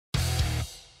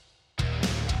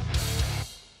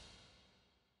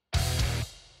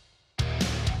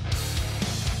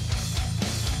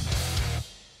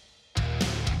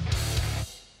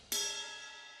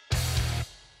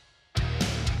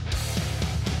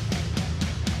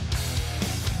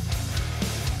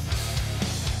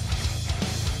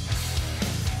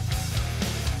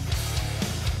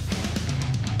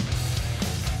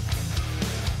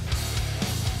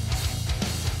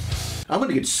I'm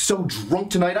gonna get so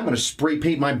drunk tonight, I'm gonna spray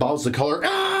paint my balls the color.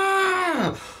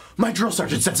 Ah! My drill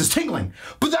sergeant sense is tingling,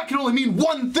 but that can only mean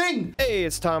one thing. Hey,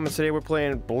 it's Tom, and today we're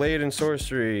playing Blade and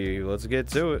Sorcery. Let's get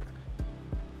to it.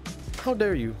 How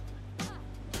dare you?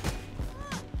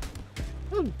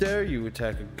 How dare you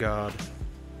attack a god?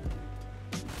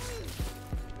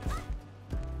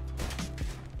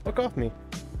 Fuck off me.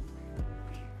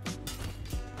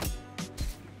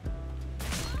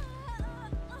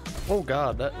 Oh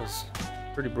god, that was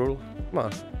pretty brutal. Come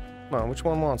on. Come on, which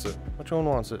one wants it? Which one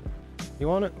wants it? You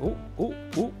want it? Ooh, ooh,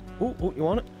 ooh, ooh, ooh, you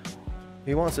want it?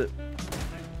 He wants it.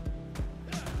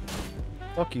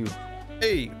 Fuck you.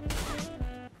 Hey!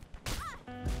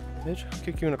 Bitch, I'll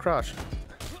kick you in the crotch.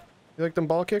 You like them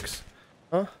ball kicks?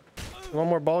 Huh? You want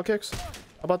more ball kicks?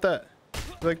 How about that?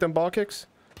 You like them ball kicks?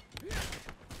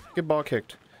 Get ball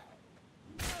kicked.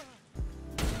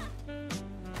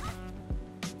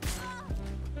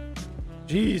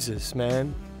 Jesus,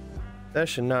 man. That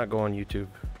should not go on YouTube.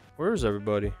 Where's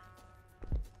everybody?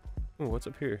 Ooh, what's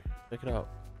up here? Check it out.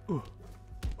 Ooh.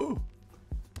 Ooh.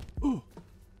 Ooh.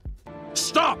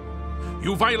 Stop!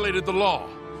 You violated the law.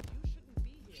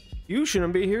 You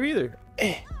shouldn't be here either.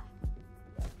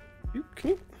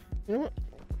 You know what?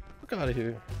 Look out of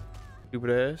here. Stupid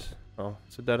ass. Oh,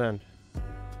 it's a dead end.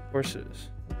 Of course it is.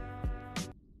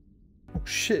 Oh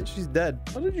shit, she's dead.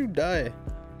 How did you die?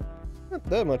 Not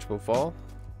that much of a fall.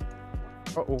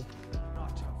 Uh-oh.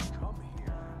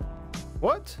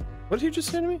 What? What did you just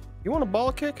say to me? You want a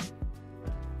ball kick?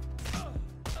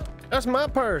 That's my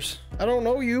purse. I don't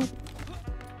know you.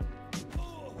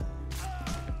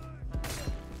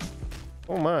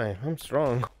 Oh my, I'm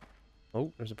strong.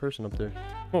 Oh, there's a person up there.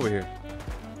 Over here.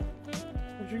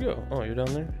 Where'd you go? Oh, you're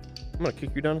down there? I'm gonna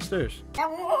kick you down the stairs.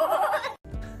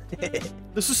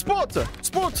 This is Sparta!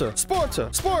 Sparta! Sparta!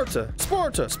 Sparta!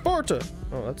 Sparta! Sparta!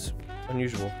 Oh, that's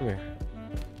unusual. Come here.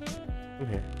 Come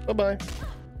here. Bye-bye.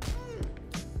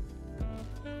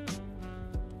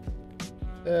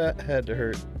 That had to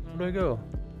hurt. Where do I go?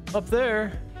 Up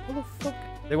there? What the fuck?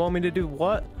 They want me to do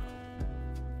what?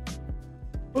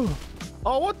 Oh,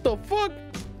 oh, what the fuck?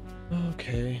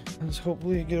 Okay, let's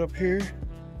hopefully get up here.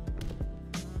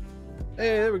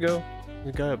 Hey, there we go.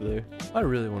 There's a guy up there. I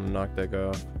really want to knock that guy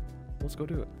off. Let's go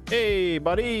do it. Hey,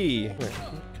 buddy! Here,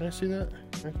 can I see that?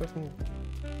 Can I fucking...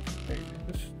 There you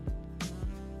go.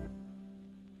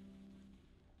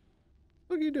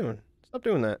 What are you doing? Stop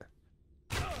doing that.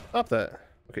 Stop that.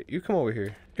 Okay, you come over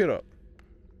here. Get up.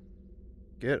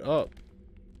 Get up.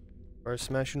 Or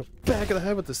smashing the back of the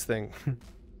head with this thing.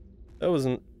 That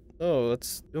wasn't... Oh,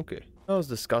 that's... Okay. That was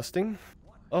disgusting.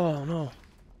 Oh, no.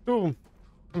 Boom.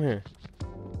 Come here.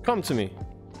 Come to me.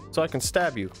 So I can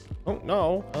stab you. Oh,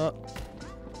 no. Oh,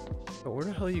 where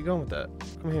the hell are you going with that?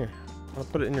 Come here. I'll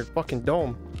put it in your fucking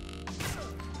dome.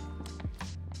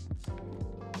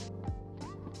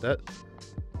 That...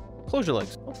 Close your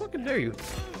legs. How fucking dare you?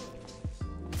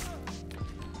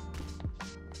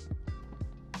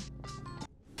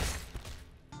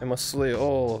 I must slay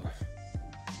all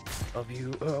of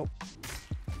you. Oh.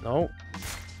 No.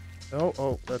 No.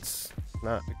 Oh, that's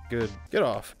not good. Get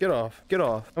off. Get off. Get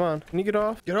off. Come on. Can you get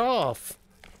off? Get off.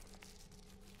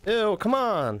 Ew, come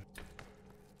on.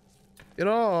 Get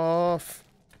off.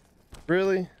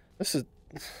 Really? This is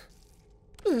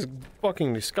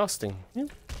fucking disgusting. You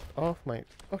off my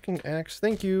fucking axe.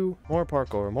 Thank you. More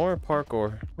parkour. More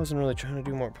parkour. Wasn't really trying to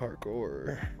do more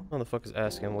parkour. What the fuck is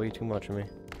asking way too much of me?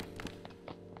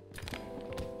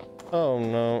 Oh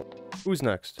no. Who's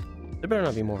next? There better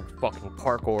not be more fucking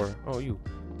parkour. Oh, you.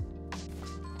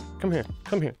 Come here.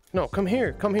 Come here. No, come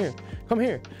here. Come here. Come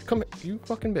here. Come here. You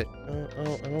fucking bitch. I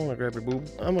don't want to grab your boob.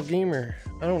 I'm a gamer.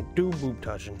 I don't do boob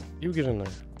touching. You get in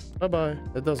there. Bye-bye.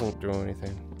 That doesn't do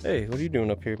anything. Hey, what are you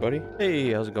doing up here, buddy?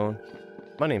 Hey, how's it going?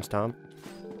 My name's Tom.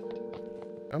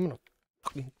 I'm gonna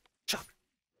fucking chop.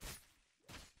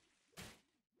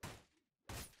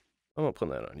 I'm gonna put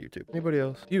that on YouTube. Anybody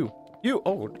else? You. You.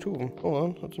 Oh, two of them. Hold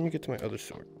on. Let me get to my other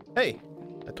sword. Hey,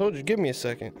 I told you, give me a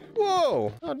second.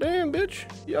 Whoa. Oh, damn, bitch.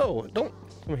 Yo, don't.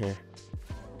 Come here.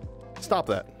 Stop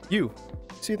that. You.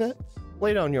 See that?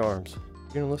 Lay down your arms.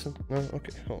 You gonna listen? No?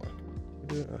 Okay, hold on.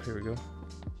 Oh, here we go.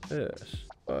 Yes.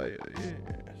 Oh, yes.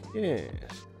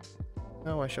 Yes.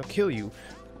 Now I shall kill you.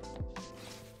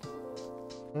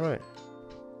 Alright.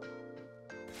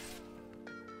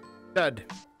 Dead.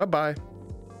 Bye-bye.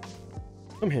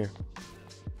 Come here.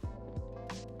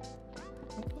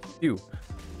 You.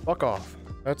 Fuck off.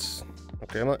 That's...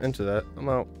 Okay, I'm not into that. I'm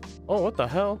out. Oh, what the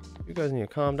hell? You guys need to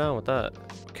calm down with that.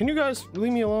 Can you guys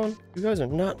leave me alone? You guys are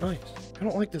not nice. I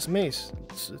don't like this mace.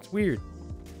 It's weird.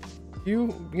 You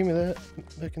give me that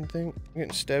fucking thing. I'm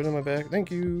getting stabbed in my back.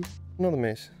 Thank you. Another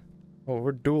mace. Oh,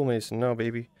 we're dual macing now,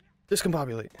 baby.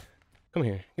 Discombobulate. Come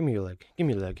here. Give me your leg. Give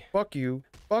me your leg. Fuck you.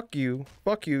 Fuck you.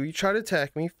 Fuck you. You try to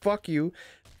attack me. Fuck you.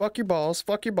 Fuck your balls.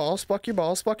 Fuck your balls. Fuck your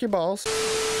balls. Fuck your balls.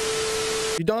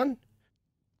 You done?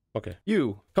 Okay.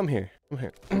 You. Come here. Come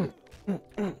here.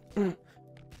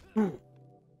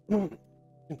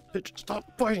 Bitch,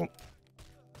 stop fighting.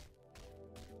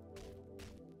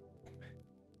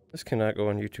 This cannot go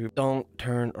on YouTube. Don't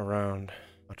turn around.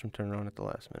 Watch him turn around at the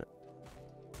last minute.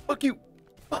 Fuck you.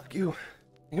 Fuck you.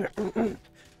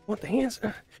 Want the hands?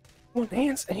 Want the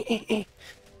hands? Come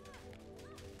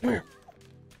here.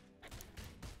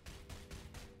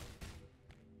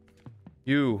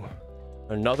 You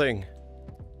are nothing.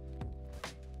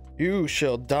 You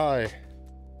shall die.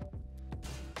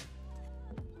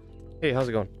 Hey, how's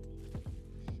it going?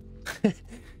 Can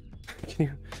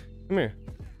you come here?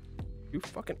 You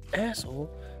fucking asshole.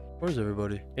 Where's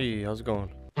everybody? Hey, how's it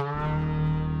going?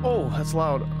 Oh, that's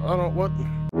loud. I don't what.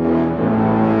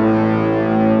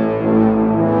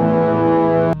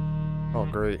 Oh,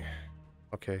 great.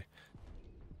 Okay.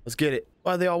 Let's get it.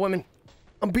 Why are they all women?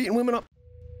 I'm beating women up.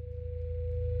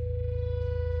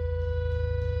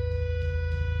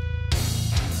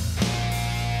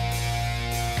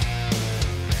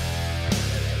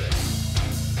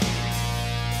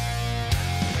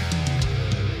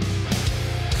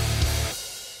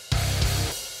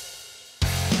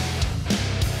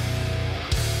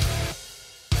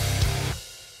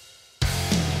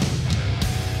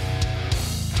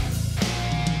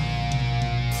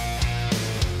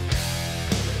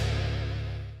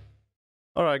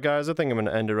 Alright guys, I think I'm going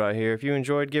to end it right here. If you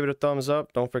enjoyed, give it a thumbs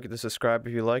up. Don't forget to subscribe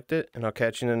if you liked it, and I'll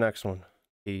catch you in the next one.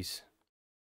 Peace.